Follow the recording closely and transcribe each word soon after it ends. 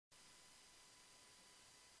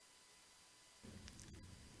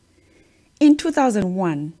In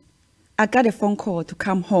 2001, I got a phone call to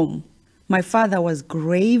come home. My father was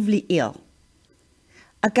gravely ill.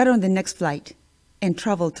 I got on the next flight and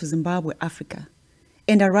traveled to Zimbabwe, Africa,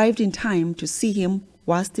 and arrived in time to see him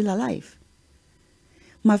while still alive.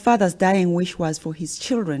 My father's dying wish was for his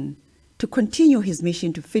children to continue his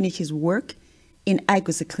mission to finish his work in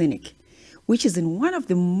Iguse Clinic, which is in one of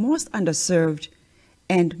the most underserved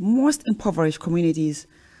and most impoverished communities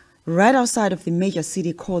right outside of the major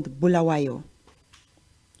city called Bulawayo.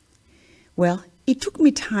 Well, it took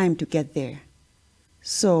me time to get there.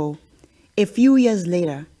 So, a few years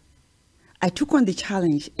later, I took on the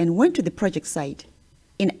challenge and went to the project site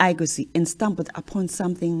in Iguse and stumbled upon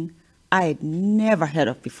something I had never heard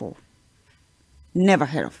of before. Never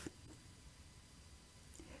heard of.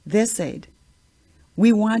 They said,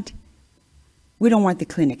 we don't want the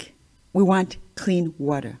clinic. We want clean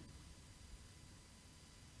water.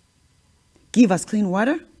 Give us clean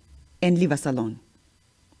water and leave us alone.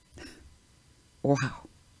 Wow.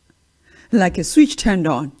 Like a switch turned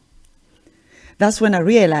on. That's when I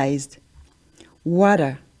realized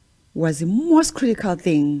water was the most critical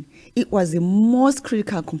thing. It was the most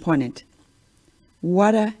critical component.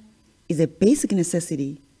 Water is a basic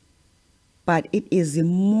necessity, but it is the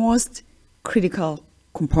most critical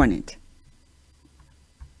component.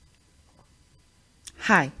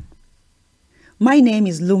 Hi, my name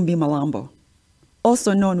is Lumbie Mlambo,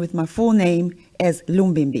 also known with my full name as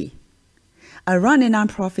Lumbimbi. I run a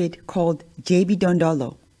nonprofit called JB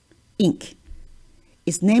Dondolo, Inc.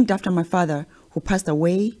 It's named after my father, who passed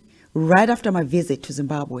away right after my visit to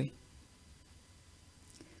Zimbabwe.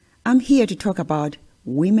 I'm here to talk about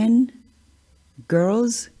women,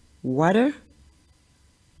 girls, water,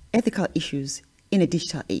 ethical issues in a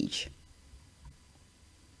digital age.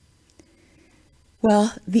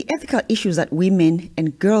 Well, the ethical issues that women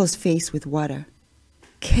and girls face with water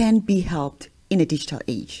can be helped in a digital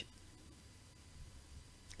age.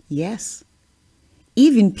 Yes,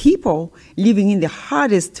 even people living in the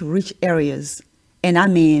hardest to reach areas, and I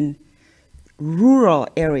mean rural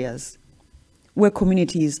areas, where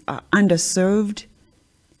communities are underserved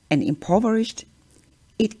and impoverished,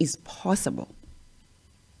 it is possible.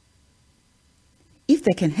 If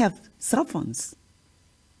they can have cell phones,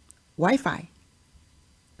 Wi-Fi,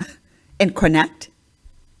 and connect,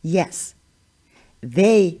 yes,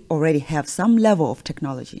 they already have some level of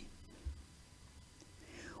technology.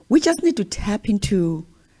 We just need to tap into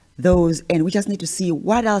those, and we just need to see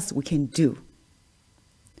what else we can do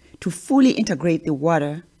to fully integrate the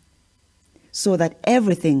water so that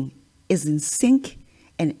everything is in sync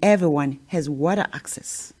and everyone has water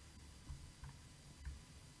access.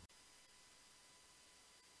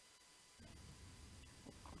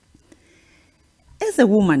 As a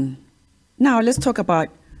woman, now let's talk about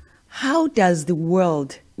how does the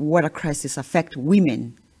world water crisis affect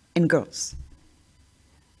women and girls?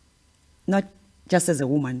 Not just as a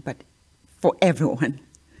woman, but for everyone.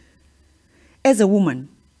 As a woman,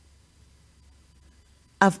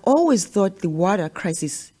 I've always thought the water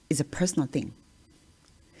crisis is a personal thing.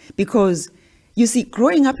 Because, you see,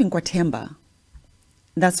 growing up in Kwatemba,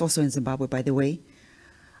 that's also in Zimbabwe, by the way,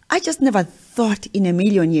 I just never thought in a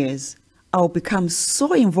million years I would become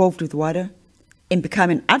so involved with water and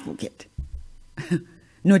become an advocate.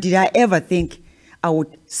 Nor did I ever think I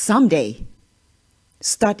would someday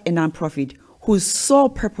start a nonprofit whose sole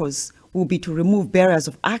purpose will be to remove barriers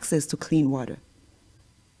of access to clean water.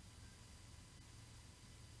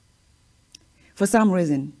 For some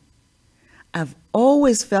reason, I've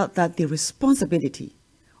always felt that the responsibility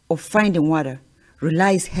of finding water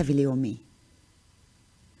relies heavily on me.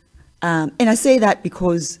 And I say that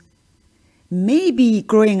because maybe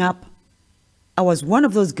growing up, I was one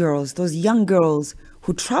of those girls, those young girls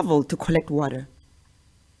who traveled to collect water.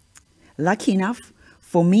 Lucky enough,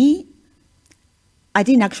 for me, I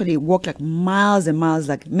didn't actually walk like miles and miles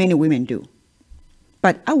like many women do.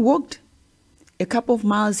 But I walked a couple of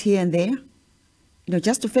miles here and there,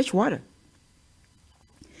 just to fetch water.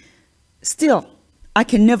 Still, I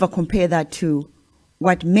can never compare that to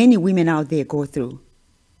what many women out there go through.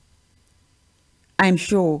 I'm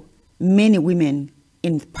sure many women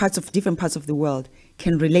in different parts of the world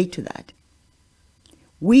can relate to that.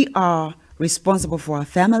 We are responsible for our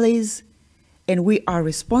families, and we are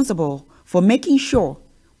responsible for making sure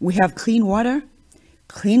we have clean water,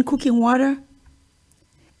 clean cooking water,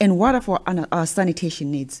 and water for our sanitation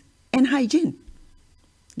needs and hygiene.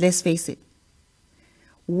 Let's face it,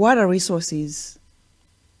 water resources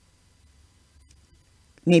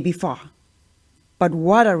may be far, but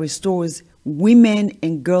water restores women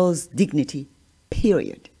and girls' dignity,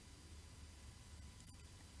 period.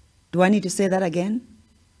 Do I need to say that again?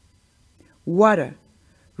 Water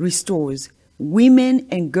restores women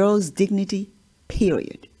and girls' dignity,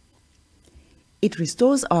 period. It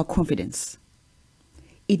restores our confidence.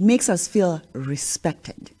 It makes us feel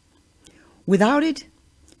respected. Without it,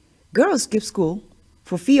 girls skip school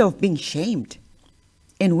for fear of being shamed.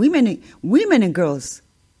 And women and girls,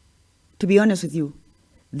 to be honest with you,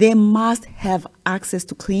 they must have access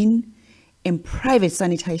to clean and private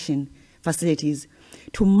sanitation facilities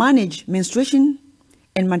to manage menstruation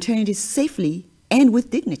and maternity safely and with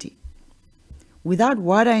dignity. Without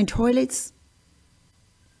water and toilets,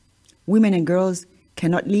 women and girls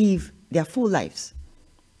cannot live their full lives.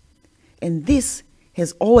 And this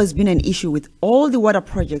has always been an issue with all the water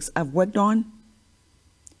projects I've worked on.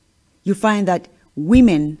 You find that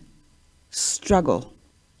women struggle.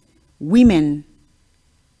 Women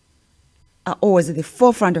are always at the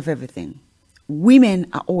forefront of everything. Women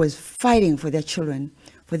are always fighting for their children,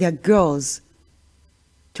 for their girls,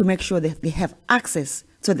 to make sure that they have access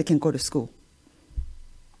so they can go to school.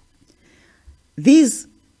 This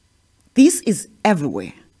is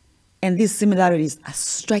everywhere, and these similarities are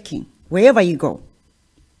striking wherever you go.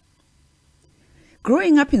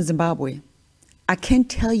 Growing up in Zimbabwe, I can't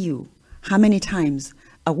tell you how many times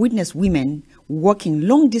I witnessed women walking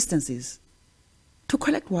long distances to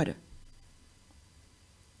collect water.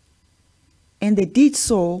 And they did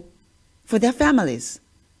so for their families,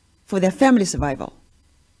 for their family survival.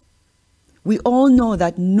 We all know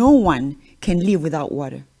that no one can live without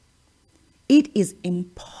water. It is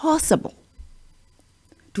impossible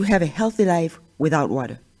to have a healthy life without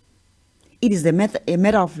water. It is a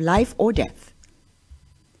matter of life or death.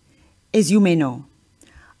 As you may know,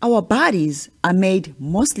 our bodies are made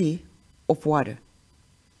mostly of water.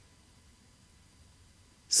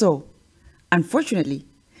 So, unfortunately,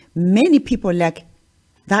 many people lack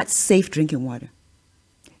that safe drinking water.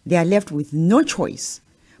 They are left with no choice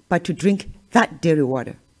but to drink that dirty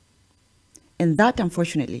water. And that,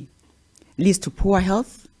 unfortunately, leads to poor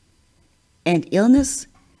health and illness,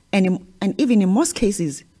 and even in most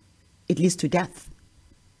cases, it leads to death.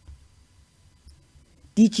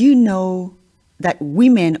 Did you know that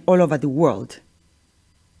women all over the world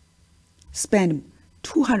spend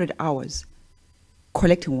 200 hours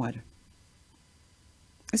collecting water?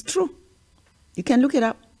 It's true. You can look it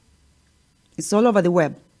up. It's all over the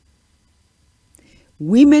web.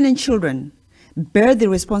 Women and children bear the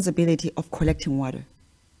responsibility of collecting water.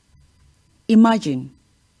 Imagine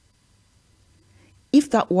if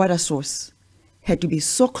that water source had to be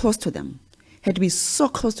so close to them, had to be so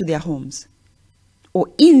close to their homes, or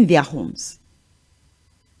in their homes.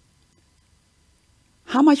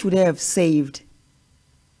 How much would they have saved?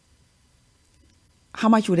 How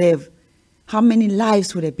many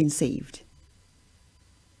lives would have been saved?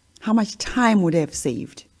 How much time would they have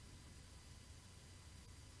saved?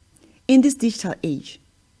 In this digital age,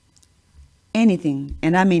 anything,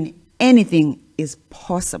 and I mean anything, is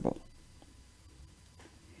possible.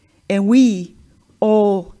 And we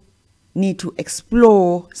all need to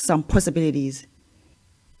explore some possibilities.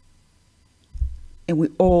 And we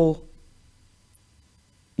all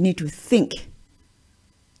need to think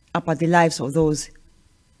about the lives of those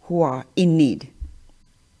who are in need.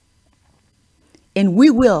 And we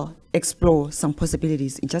will explore some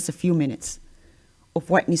possibilities in just a few minutes of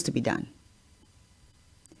what needs to be done.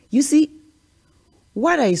 You see,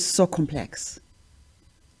 water is so complex.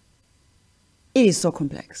 It is so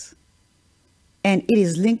complex. And it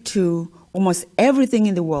is linked to almost everything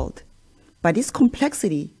in the world. But this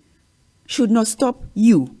complexity should not stop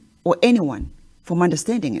you or anyone from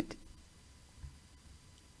understanding it.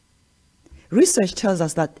 Research tells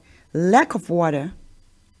us that lack of water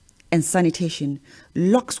and sanitation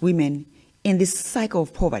locks women in this cycle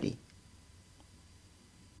of poverty.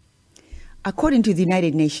 According to the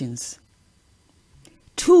United Nations,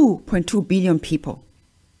 2.2 billion people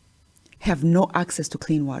have no access to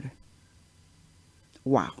clean water.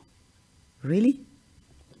 Wow, really?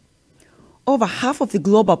 Over half of the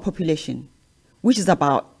global population, which is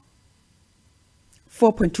about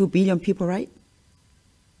 4.2 billion people, right?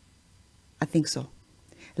 I think so.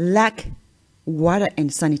 Lack water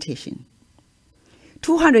and sanitation.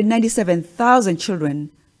 297,000 children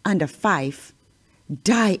under 5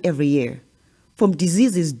 die every year from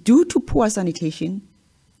diseases due to poor sanitation,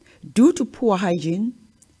 due to poor hygiene,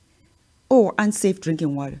 or unsafe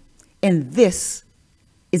drinking water. And this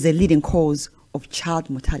is a leading cause of child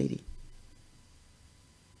mortality.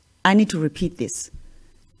 I need to repeat this.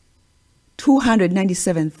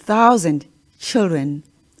 297,000 children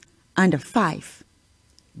under 5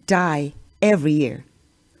 die every year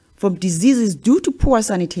from diseases due to poor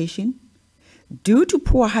sanitation, due to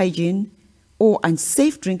poor hygiene, or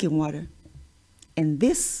unsafe drinking water. And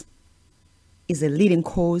this is a leading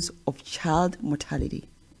cause of child mortality.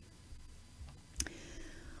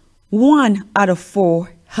 1 out of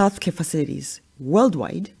 4 healthcare facilities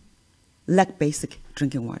worldwide lack basic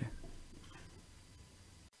drinking water.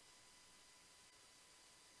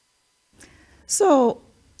 So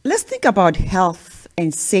let's think about health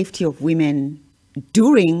and safety of women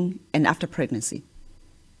during and after pregnancy.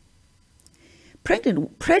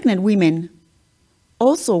 Pregnant women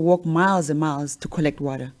also walk miles and miles to collect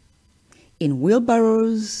water in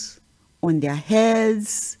wheelbarrows, on their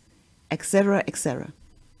heads, etc., etc.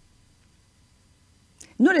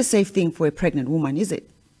 Not a safe thing for a pregnant woman, is it?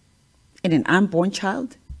 And an unborn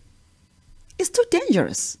child? It's too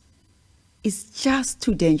dangerous. It's just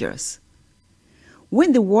too dangerous.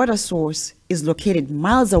 When the water source is located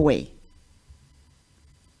miles away,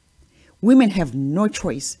 women have no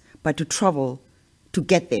choice but to travel to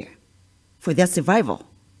get there for their survival.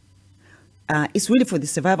 It's really for the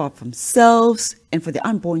survival of themselves and for the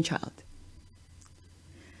unborn child.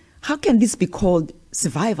 How can this be called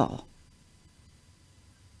survival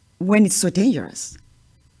when it's so dangerous?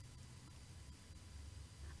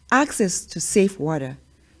 Access to safe water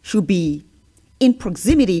should be in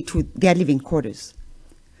proximity to their living quarters.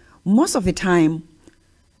 Most of the time,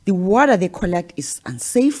 the water they collect is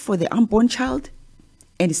unsafe for the unborn child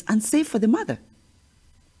and is unsafe for the mother.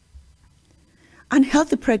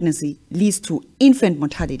 Unhealthy pregnancy leads to infant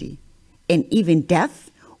mortality and even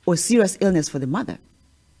death or serious illness for the mother.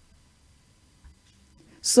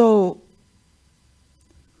 So,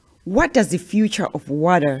 what does the future of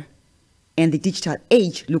water and the digital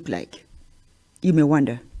age look like? You may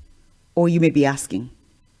wonder, or you may be asking,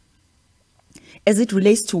 as it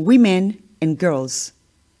relates to women and girls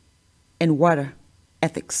and water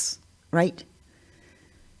ethics, right?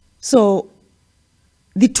 So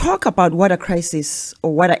the talk about water crisis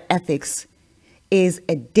or water ethics is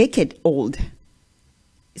a decade old.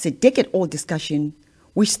 It's a decade-old discussion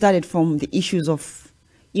which started from the issues of,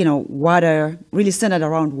 water, really centered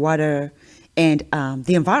around water and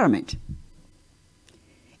the environment.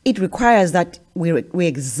 It requires that we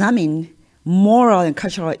examine moral and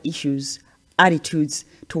cultural issues, attitudes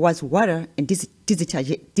towards water and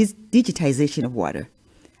digitization of water.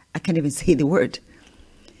 I can't even say the word.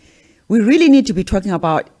 We really need to be talking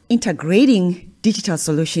about integrating digital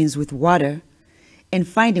solutions with water and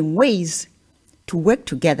finding ways to work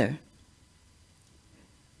together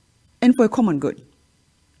and for a common good.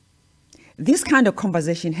 This kind of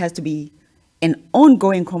conversation has to be an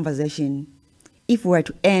ongoing conversation if we are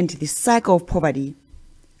to end the cycle of poverty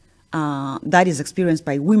that is experienced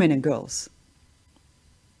by women and girls.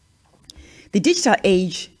 The digital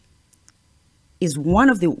age is one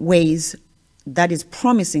of the ways that is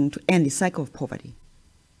promising to end the cycle of poverty.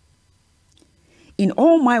 In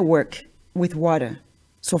all my work with water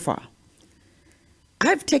so far,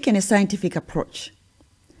 I've taken a scientific approach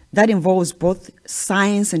that involves both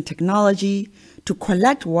science and technology to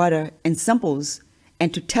collect water and samples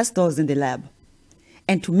and to test those in the lab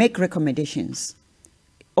and to make recommendations.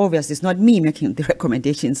 Obviously, it's not me making the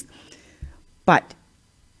recommendations, but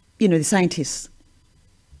the scientists.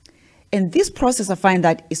 And this process, I find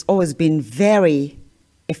that it's always been very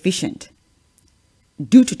efficient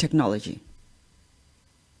due to technology.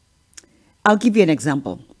 I'll give you an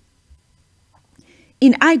example.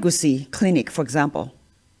 In Igusi Clinic, for example,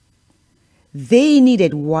 they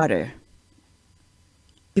needed water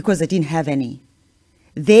because they didn't have any.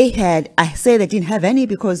 I say they didn't have any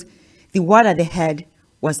because the water they had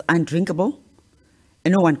was undrinkable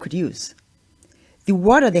and no one could use. The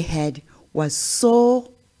water they had was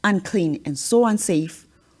so unclean and so unsafe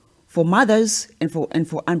for mothers and for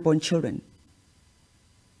unborn children.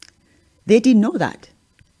 They didn't know that.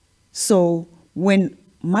 So when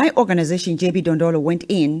my organization, JB Dondolo, went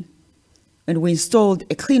in and we installed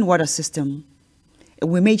a clean water system,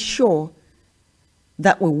 and we made sure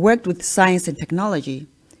that we worked with science and technology,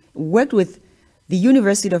 worked with the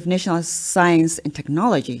University of National Science and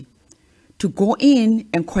Technology to go in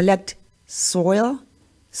and collect soil,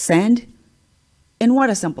 sand, and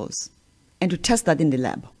water samples, and to test that in the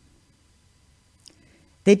lab.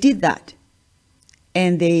 They did that,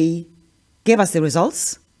 and they gave us the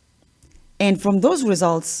results. And from those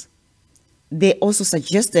results, they also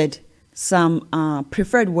suggested some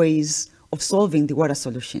preferred ways of solving the water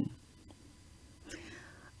solution.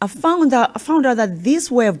 I found out that this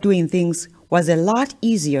way of doing things was a lot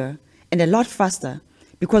easier and a lot faster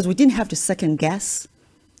because we didn't have to second guess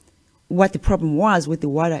what the problem was with the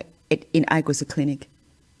water in Igusi Clinic.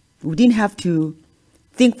 We didn't have to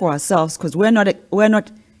think for ourselves because we're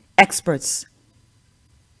not experts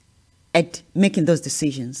at making those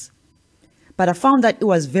decisions. But I found that it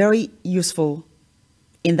was very useful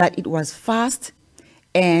in that it was fast,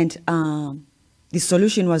 and the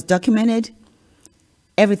solution was documented.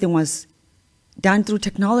 Everything was done through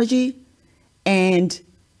technology, and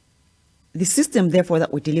the system, therefore,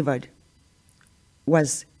 that we delivered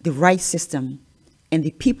was the right system, and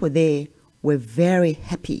the people there were very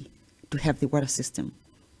happy to have the water system.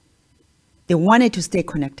 They wanted to stay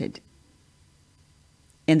connected.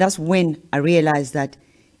 And that's when I realized that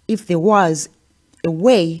if there was a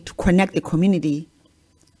way to connect the community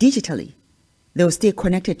digitally, they will stay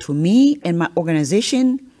connected to me and my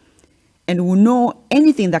organization, and will know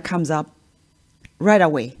anything that comes up right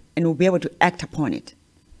away and will be able to act upon it.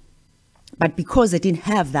 But because they didn't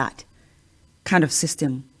have that kind of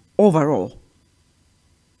system overall,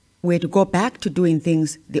 we had to go back to doing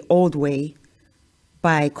things the old way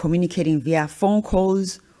by communicating via phone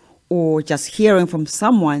calls or just hearing from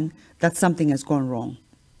someone that something has gone wrong.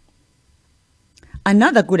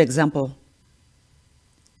 Another good example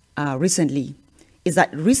recently is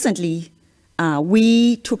that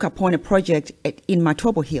we took upon a project in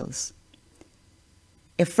Matobo Hills.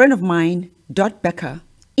 A friend of mine, Dot Becker,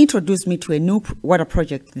 introduced me to a new water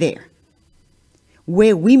project there,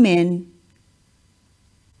 where women,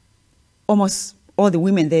 almost all the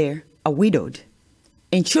women there, are widowed,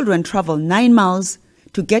 and children travel 9 miles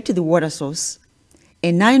to get to the water source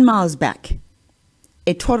and 9 miles back,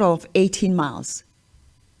 a total of 18 miles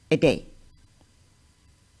a day.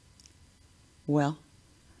 Well,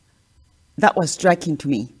 that was striking to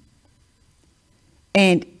me.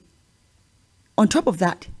 And on top of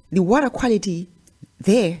that, the water quality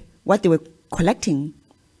there, what they were collecting,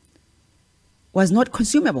 was not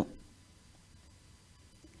consumable.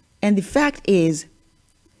 And the fact is,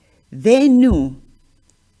 they knew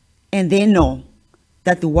and they know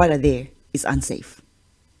that the water there is unsafe.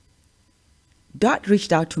 Dot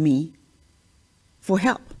reached out to me for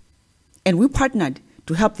help, and we partnered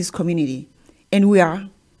to help this community. And we are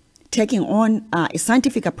taking on a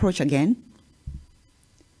scientific approach again.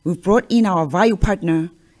 We've brought in our value partner,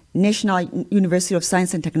 National University of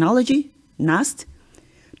Science and Technology, NUST,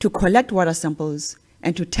 to collect water samples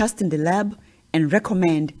and to test in the lab and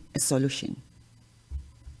recommend a solution.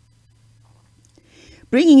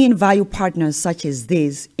 Bringing in value partners such as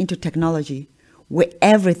these into technology, where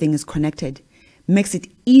everything is connected, makes it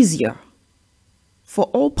easier for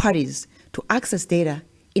all parties to access data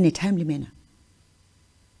in a timely manner.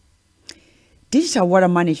 Digital water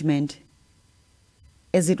management,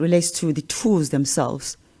 as it relates to the tools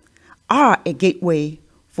themselves, are a gateway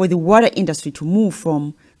for the water industry to move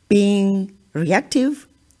from being reactive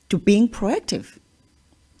to being proactive.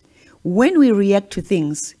 When we react to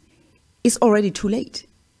things, it's already too late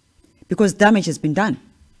because damage has been done.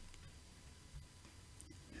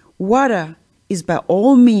 Water is by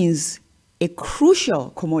all means a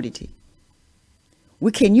crucial commodity.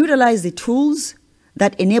 We can utilize the tools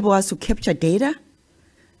that enable us to capture data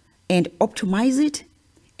and optimize it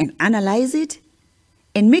and analyze it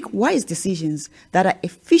and make wise decisions that are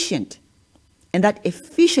efficient and that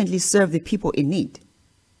efficiently serve the people in need.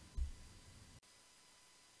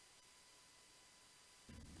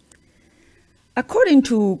 According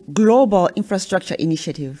to Global Infrastructure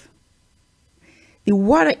Initiative, the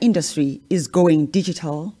water industry is going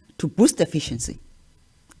digital to boost efficiency.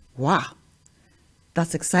 Wow,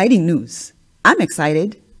 that's exciting news. I'm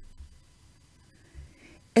excited.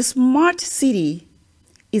 A smart city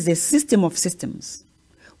is a system of systems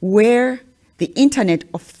where the Internet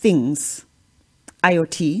of Things,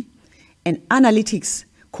 IoT, and analytics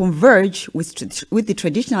converge with the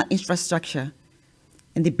traditional infrastructure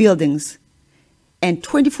and the buildings and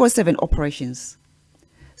 24/7 operations.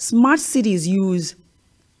 Smart cities use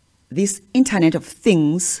this Internet of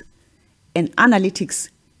Things and analytics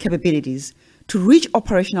capabilities to reach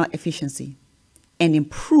operational efficiency and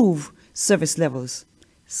improve service levels,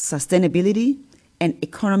 sustainability, and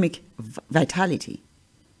economic vitality.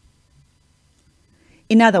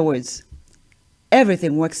 In other words,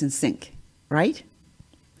 everything works in sync, right?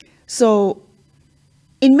 So,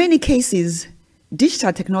 in many cases,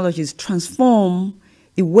 digital technologies transform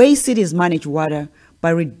the way cities manage water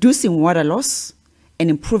by reducing water loss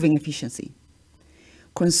and improving efficiency,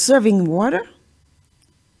 conserving water,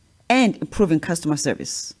 and improving customer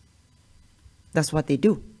service. That's what they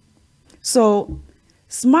do. So,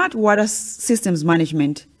 smart water systems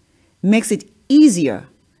management makes it easier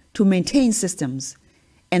to maintain systems,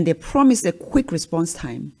 and they promise a quick response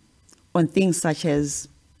time on things such as,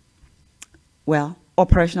 well,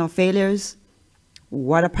 operational failures,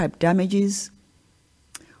 water pipe damages,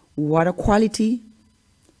 water quality,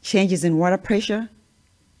 changes in water pressure,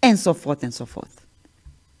 and so forth and so forth.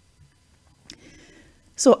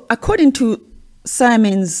 So according to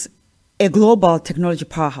Siemens, a global technology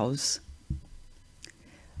powerhouse,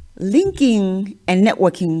 linking and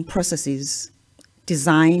networking processes,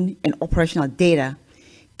 design, and operational data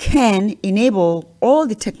can enable all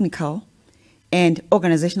the technical and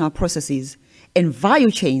organizational processes and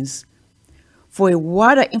value chains for a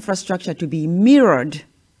water infrastructure to be mirrored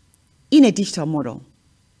in a digital model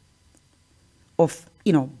of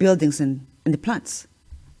buildings and the plants.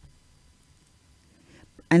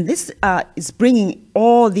 And this is bringing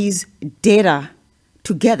all these data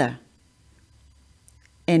together.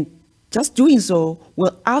 And just doing so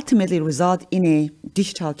will ultimately result in a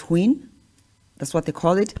digital twin, that's what they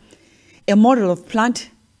call it, a model of plant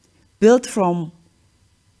built from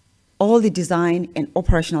all the design and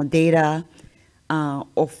operational data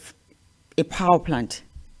of a power plant,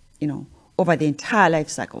 over the entire life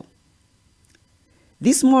cycle.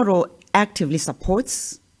 This model actively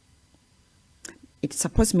supports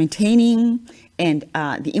maintaining and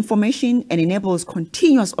the information and enables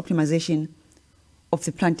continuous optimization of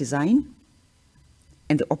the plant design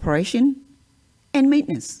and the operation and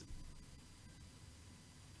maintenance.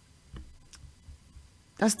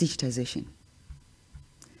 That's digitization.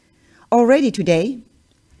 Already today,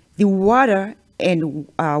 the water and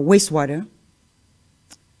wastewater,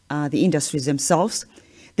 the industries themselves,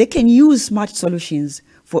 they can use smart solutions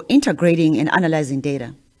for integrating and analyzing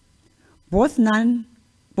data, both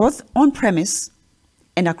on-premise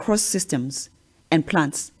and across systems and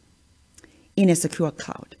plants in a secure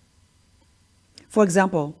cloud. For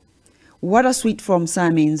example, WaterSuite from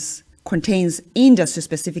Siemens contains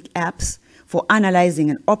industry-specific apps for analyzing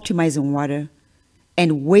and optimizing water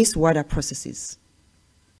and wastewater processes.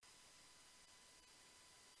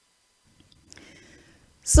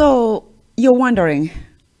 So you're wondering,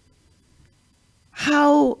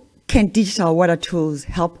 how can digital water tools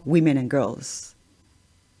help women and girls?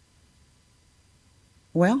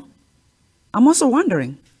 Well, I'm also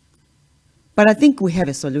wondering, but I think we have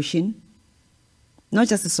a solution. Not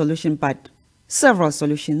just a solution, but several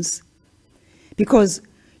solutions. Because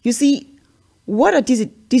you see, water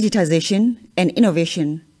digitization and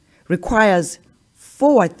innovation requires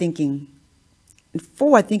forward-thinking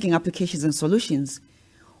applications and solutions,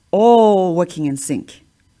 all working in sync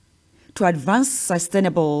to advance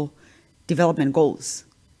sustainable development goals.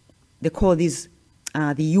 They call these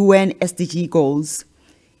the UN SDG goals.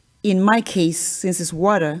 In my case, since it's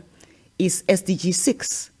water, is SDG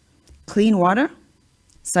 6, clean water,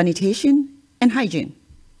 sanitation, and hygiene.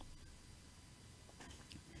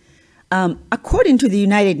 According to the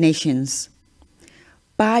United Nations,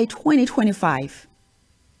 by 2025,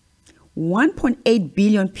 1.8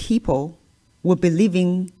 billion people will be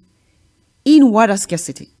living in water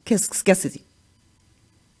scarcity,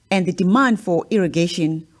 and the demand for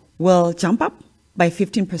irrigation will jump up by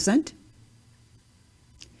 15%.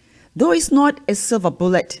 Though it's not a silver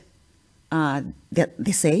bullet, that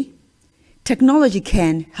they say, technology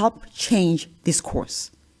can help change this course,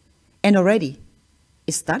 and already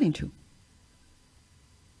it's starting to.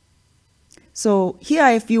 So here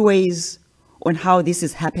are a few ways on how this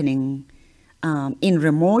is happening in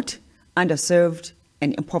remote, underserved,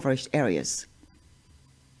 and impoverished areas.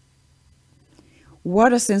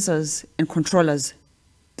 Water sensors and controllers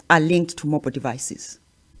are linked to mobile devices,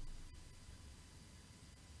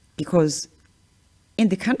 because in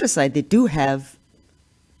the countryside they do have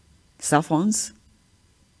cell phones,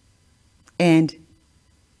 and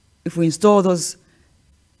if we install those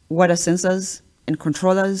water sensors and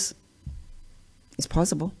controllers, it's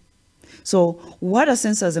possible. So water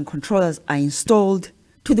sensors and controllers are installed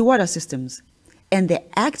to the water systems, and they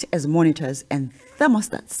act as monitors and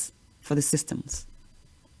thermostats for the systems.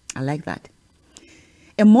 I like that.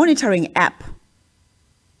 A monitoring app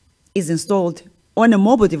is installed on a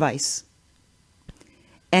mobile device,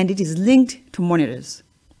 and it is linked to monitors.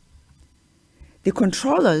 The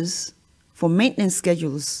controllers for maintenance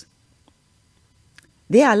schedules,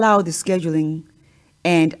 they allow the scheduling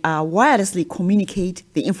and wirelessly communicate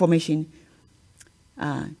the information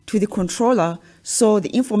to the controller, so the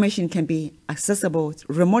information can be accessible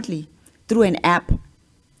remotely through an app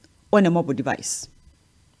on a mobile device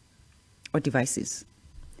or devices.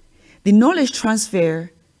 The knowledge transfer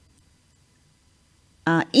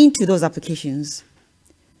into those applications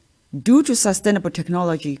due to sustainable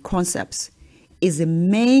technology concepts is the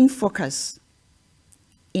main focus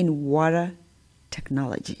in water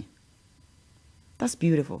technology. That's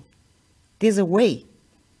beautiful. There's a way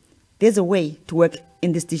to work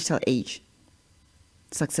in this digital age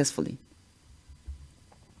successfully.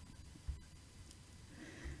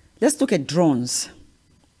 Let's look at drones.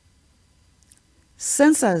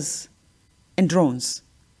 Sensors and drones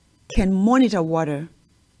can monitor water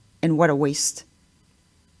and water waste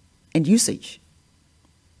and usage.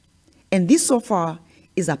 And this so far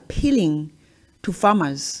is appealing to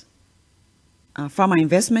farmers, farmer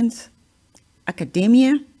investments,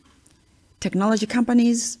 academia, technology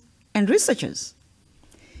companies, and researchers.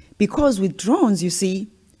 Because with drones, you see,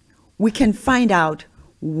 we can find out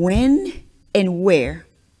when and where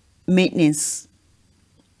maintenance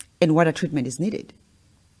and water treatment is needed.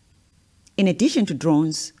 In addition to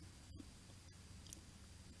drones,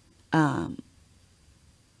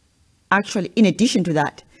 actually, in addition to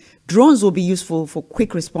that, drones will be useful for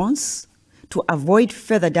quick response to avoid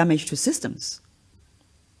further damage to systems.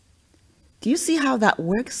 Do you see how that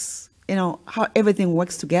works? You know, how everything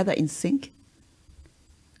works together in sync?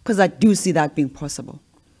 Because I do see that being possible.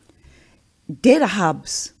 Data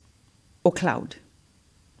hubs or cloud.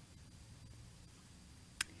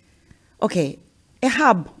 Okay, a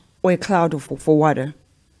hub or a cloud for water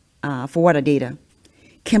data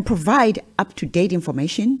can provide up-to-date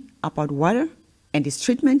information about water and its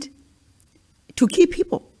treatment to key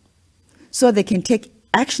people so they can take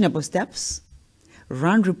actionable steps,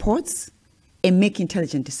 run reports, and make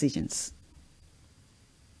intelligent decisions.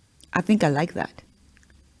 I think I like that.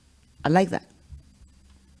 I like that.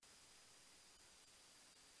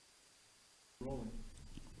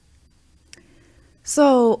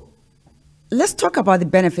 So let's talk about the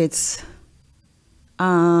benefits.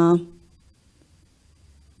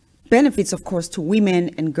 Benefits, of course, to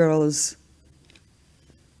women and girls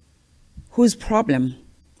whose problem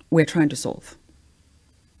we're trying to solve.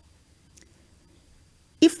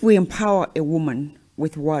 If we empower a woman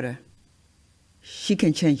with water, she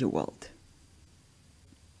can change the world.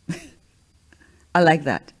 I like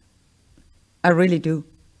that. I really do.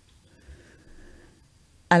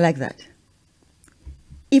 I like that.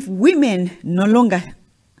 If women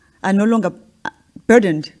are no longer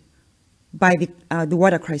burdened by the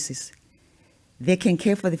water crisis, they can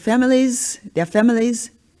care for their families,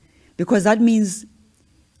 because that means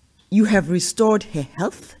you have restored her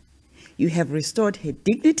health, you have restored her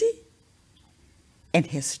dignity and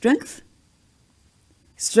her strength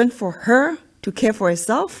for her to care for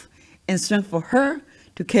herself, and strength for her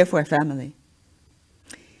to care for her family.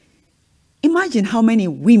 Imagine how many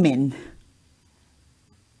women,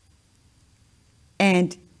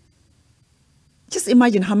 and just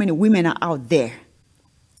imagine how many women are out there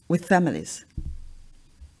with families.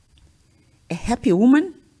 A happy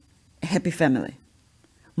woman, a happy family.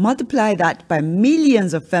 Multiply that by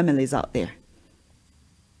millions of families out there.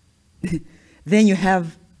 Then you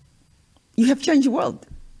have changed the world.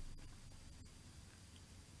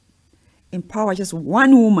 Empower just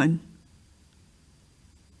one woman,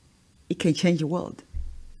 it can change the world.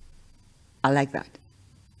 I like that.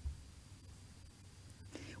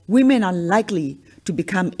 Women are likely to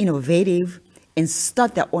become innovative and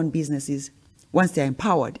start their own businesses once they're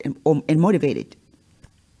empowered and motivated.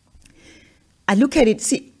 I look at it,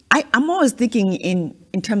 see, I'm always thinking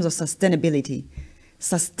in terms of sustainability,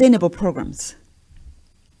 sustainable programs.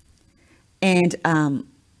 And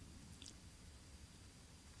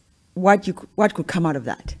what could come out of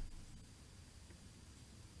that?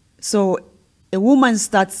 So a woman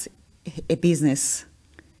starts a business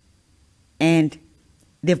and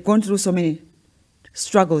they've gone through so many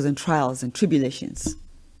struggles and trials and tribulations.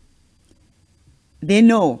 They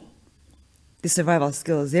know the survival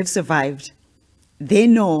skills. They've survived. They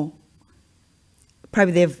know,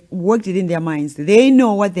 probably they've worked it in their minds. They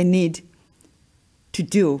know what they need to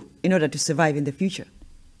do in order to survive in the future.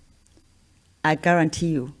 I guarantee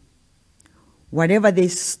you, whatever they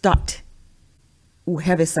start will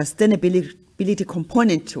have a sustainability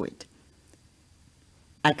component to it.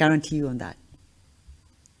 I guarantee you on that.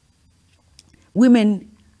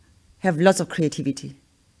 Women have lots of creativity.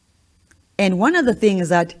 And one of the things is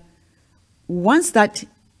that once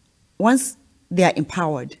they are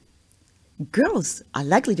empowered, girls are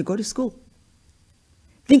likely to go to school.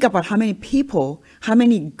 Think about how many people, how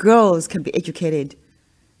many girls can be educated,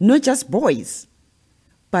 not just boys,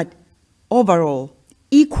 but overall,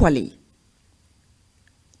 equally.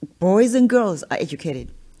 Boys and girls are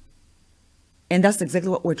educated. And that's exactly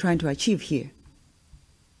what we're trying to achieve here.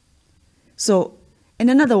 So, and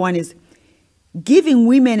another one is, giving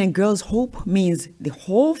women and girls hope means the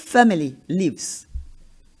whole family lives.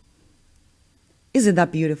 Isn't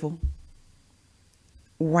that beautiful?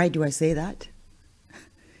 Why do I say that?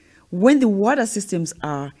 When the water systems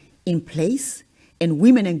are in place and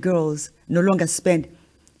women and girls no longer spend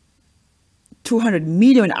 200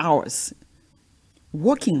 million hours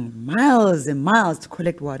walking miles and miles to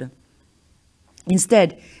collect water,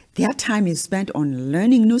 instead, their time is spent on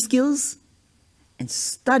learning new skills and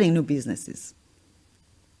starting new businesses.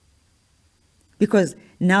 Because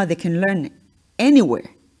now they can learn anywhere,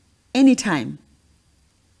 anytime.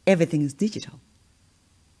 Everything is digital.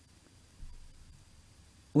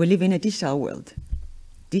 We live in a digital world,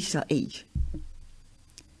 digital age.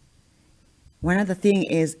 One other thing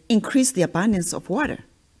is increase the abundance of water.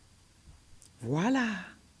 Voila.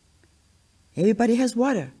 Everybody has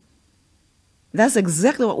water. That's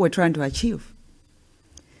exactly what we're trying to achieve.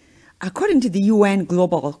 According to the UN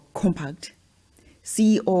Global Compact,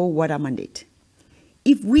 CEO Water Mandate,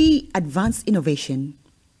 if we advance innovation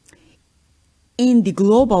in the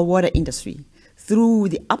global water industry through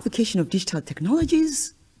the application of digital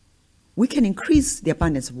technologies, we can increase the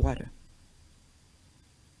abundance of water.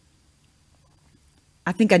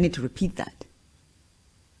 I think I need to repeat that.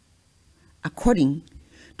 According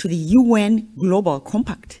to the UN Global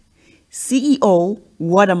Compact, CEO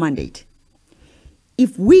Water Mandate,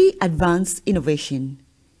 if we advance innovation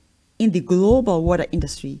in the global water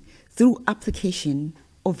industry through application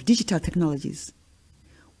of digital technologies,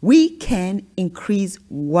 we can increase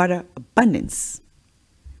water abundance.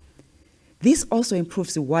 This also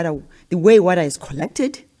improves the way water is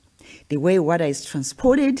collected, the way water is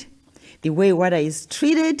transported, the way water is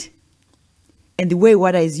treated, and the way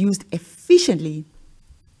water is used efficiently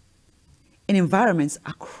in environments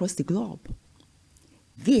across the globe.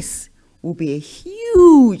 This will be a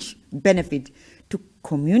huge benefit to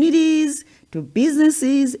communities, to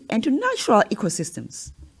businesses, and to natural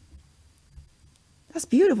ecosystems. That's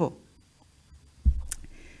beautiful.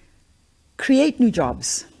 Create new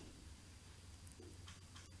jobs.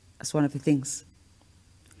 That's one of the things.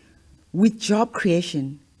 With job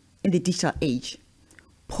creation in the digital age,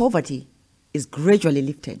 poverty is gradually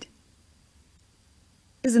lifted.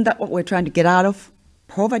 Isn't that what we're trying to get out of?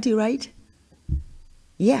 Poverty, right?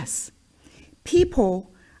 Yes.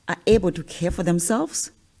 People are able to care for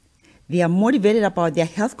themselves. They are motivated about their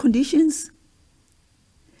health conditions.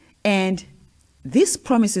 And this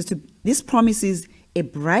promises a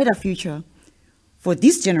brighter future for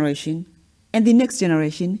this generation and the next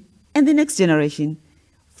generation and the next generation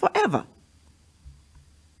forever.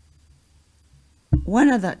 One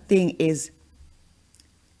other thing is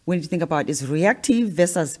we need to think about is reactive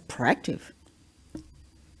versus proactive.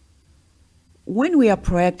 When we are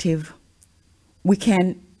proactive, we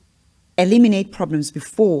can eliminate problems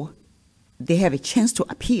before they have a chance to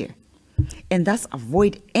appear, and thus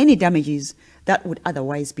avoid any damages that would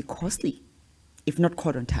otherwise be costly if not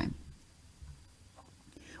caught on time.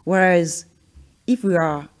 Whereas if we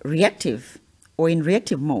are reactive or in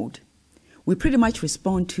reactive mode, we pretty much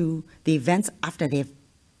respond to the events after they've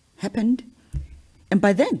happened, and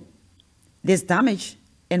by then there's damage,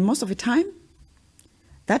 and most of the time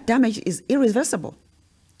that damage is irreversible.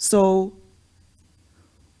 So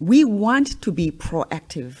we want to be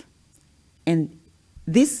proactive, and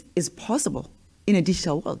this is possible in a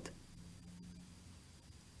digital world.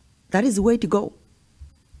 That is the way to go.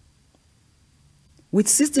 With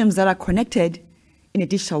systems that are connected in a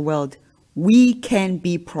digital world, we can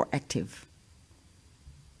be proactive.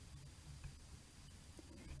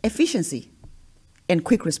 Efficiency and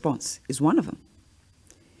quick response is one of them.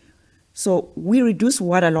 So we reduce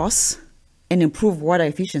water loss and improve water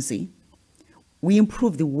efficiency. We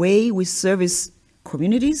improve the way we service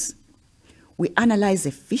communities. We analyze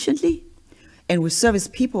efficiently, and we service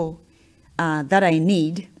people that are in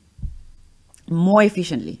need more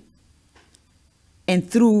efficiently, and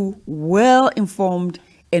through well-informed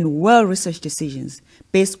and well-researched decisions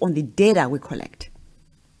based on the data we collect.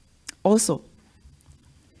 Also,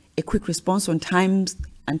 a quick response on times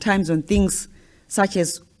on things such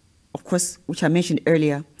as, of course, which I mentioned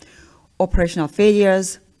earlier, operational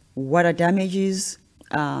failures, water damages,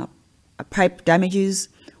 pipe damages,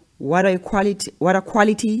 water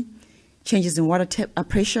quality, changes in water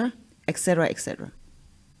pressure, etc., etc.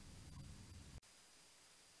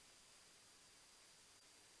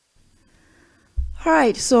 All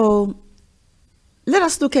right, so let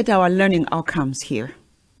us look at our learning outcomes here.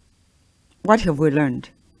 What have we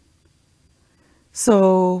learned?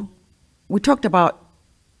 So we talked about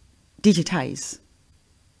digitize.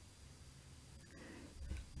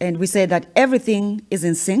 And we said that everything is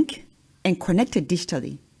in sync and connected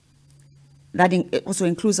digitally. That it also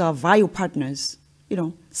includes our value partners,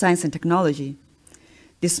 science and technology,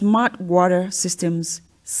 the smart water systems,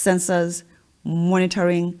 sensors,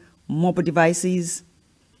 monitoring, mobile devices,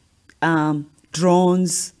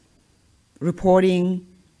 drones, reporting,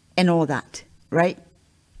 and all that, right?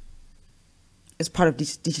 As part of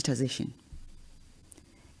digitization.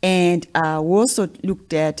 And we also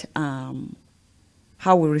looked at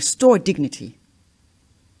how we restore dignity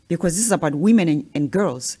because this is about women and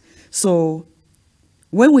girls. So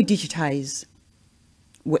when we digitize,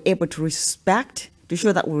 we're able to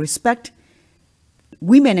show that we respect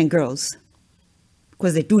women and girls,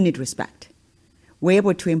 because they do need respect. We're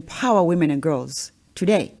able to empower women and girls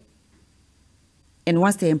today. And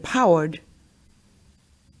once they're empowered,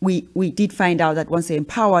 we did find out that once they're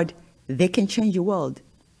empowered, they can change the world.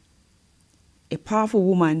 A powerful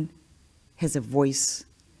woman has a voice,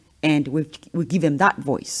 and we give them that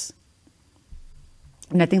voice.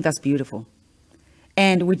 And I think that's beautiful.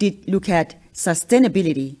 And we did look at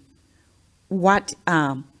sustainability. When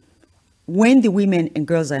the women and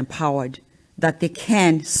girls are empowered, that they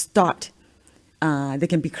can start, they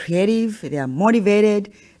can be creative, they are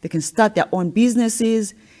motivated, they can start their own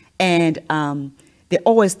businesses, and they're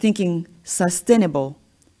always thinking sustainability,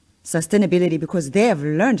 because they have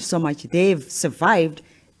learned so much, they've survived,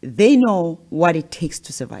 they know what it takes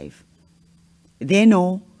to survive. They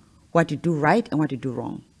know what to do right and what to do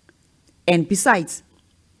wrong. And besides,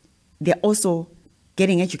 they're also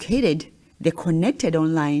getting educated, they're connected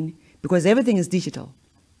online, because everything is digital.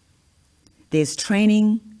 There's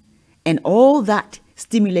training, and all that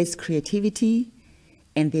stimulates creativity,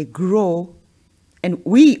 and they grow, and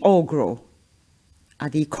we all grow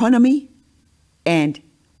at the economy, and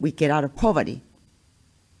we get out of poverty.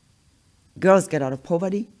 Girls get out of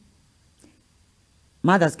poverty,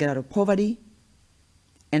 mothers get out of poverty,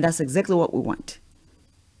 and that's exactly what we want.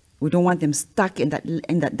 We don't want them stuck in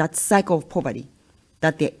that cycle of poverty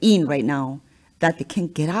that they're in right now, that they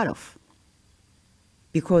can't get out of.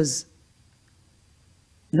 Because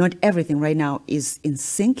not everything right now is in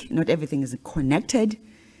sync, not everything is connected,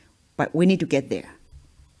 but we need to get there.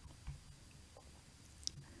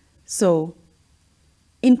 So,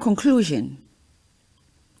 in conclusion,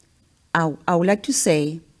 I would like to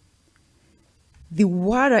say the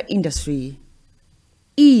water industry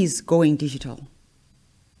is going digital.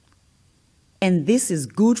 And this is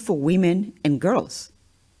good for women and girls.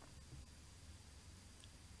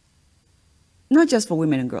 Not just for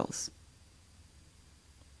women and girls.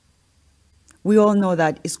 We all know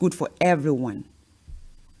that it's good for everyone,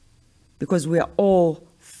 because we are all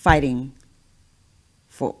fighting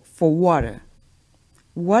for water.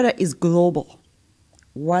 Water is global.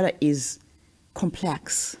 Water is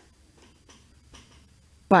complex.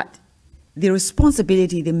 But the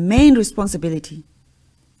responsibility, the main responsibility,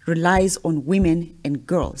 relies on women and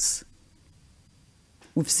girls.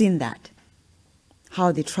 We've seen that,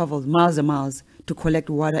 how they travel miles and miles to collect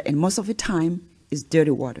water, and most of the time is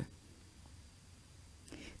dirty water.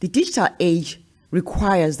 The digital age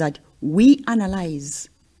requires that we analyze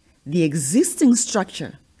the existing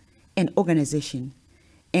structure and organization,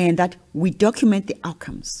 and that we document the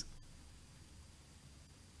outcomes.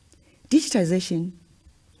 Digitization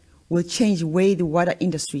will change the way the water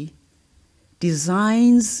industry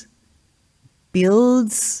designs,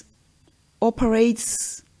 builds,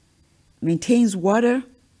 operates, maintains water,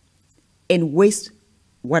 and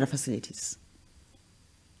wastewater facilities.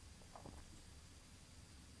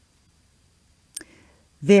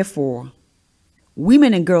 Therefore,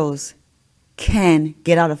 women and girls can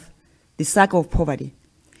get out of the cycle of poverty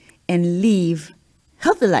and live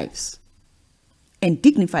healthy lives and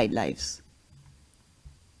dignified lives,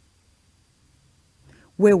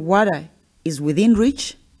 where water is within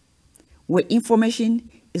reach, where information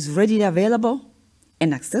is readily available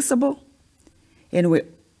and accessible, and where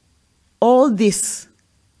all this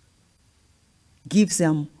gives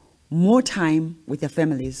them more time with their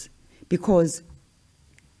families, because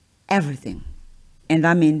everything, and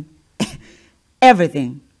I mean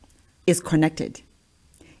everything, is connected,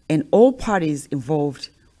 and all parties involved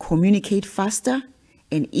communicate faster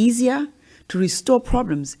and easier to restore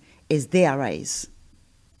problems as they arise.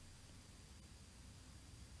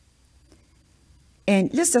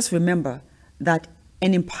 And let's just remember that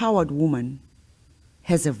an empowered woman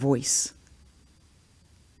has a voice.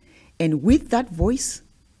 And with that voice,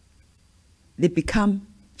 they become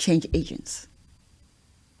change agents.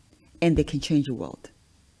 And they can change the world.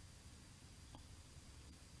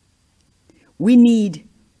 We need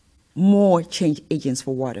more change agents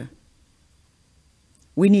for water.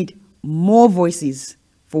 We need more voices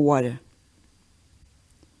for water.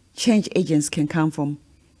 Change agents can come from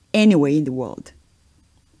anywhere in the world.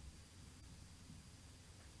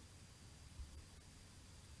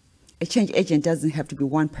 A change agent doesn't have to be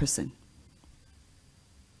one person.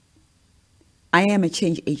 I am a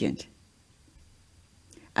change agent.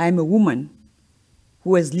 I am a woman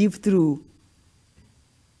who has lived through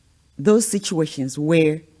those situations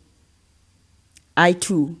where I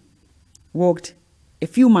too walked a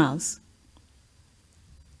few miles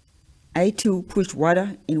I too pushed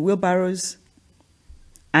water in wheelbarrows.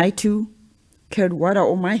 I too carried water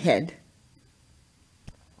on my head.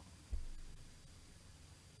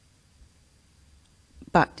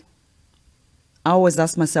 But I always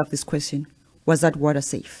ask myself this question: was that water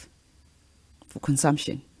safe for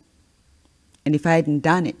consumption? And if I hadn't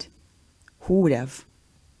done it, who would have?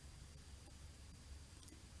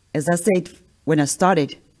 As I said when I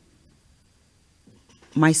started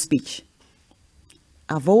my speech,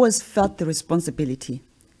 I've always felt the responsibility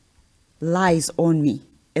lies on me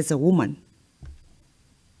as a woman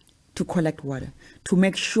to collect water, to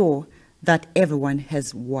make sure that everyone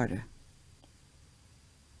has water.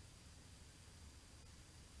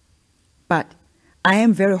 But I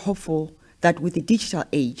am very hopeful that with the digital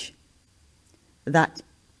age, that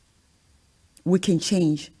we can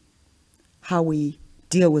change how we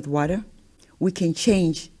deal with water. We can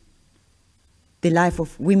change the life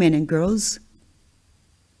of women and girls,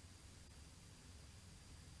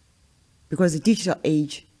 because the digital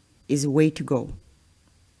age is a way to go.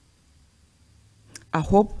 I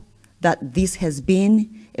hope that this has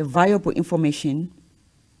been valuable information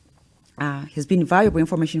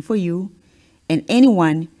for you and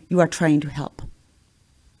anyone you are trying to help.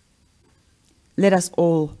 Let us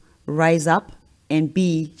all rise up and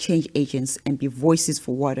be change agents and be voices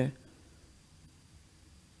for water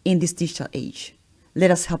in this digital age. Let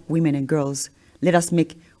us help women and girls. Let us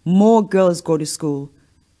make more girls go to school.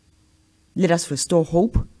 Let us restore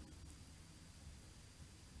hope.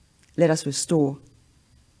 Let us restore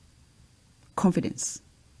confidence.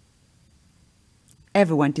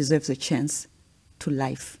 Everyone deserves a chance to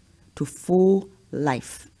life, to full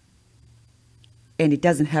life. And it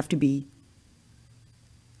doesn't have to be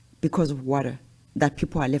because of water that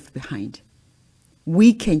people are left behind.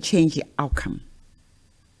 We can change the outcome.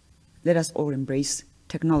 Let us all embrace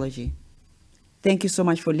technology. Thank you so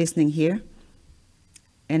much for listening here.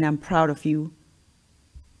 And I'm proud of you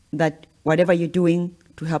that whatever you're doing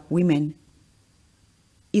to help women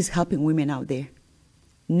is helping women out there.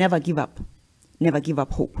 Never give up. Never give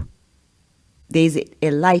up hope. There is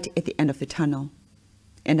a light at the end of the tunnel.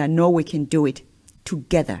 And I know we can do it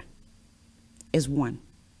together as one.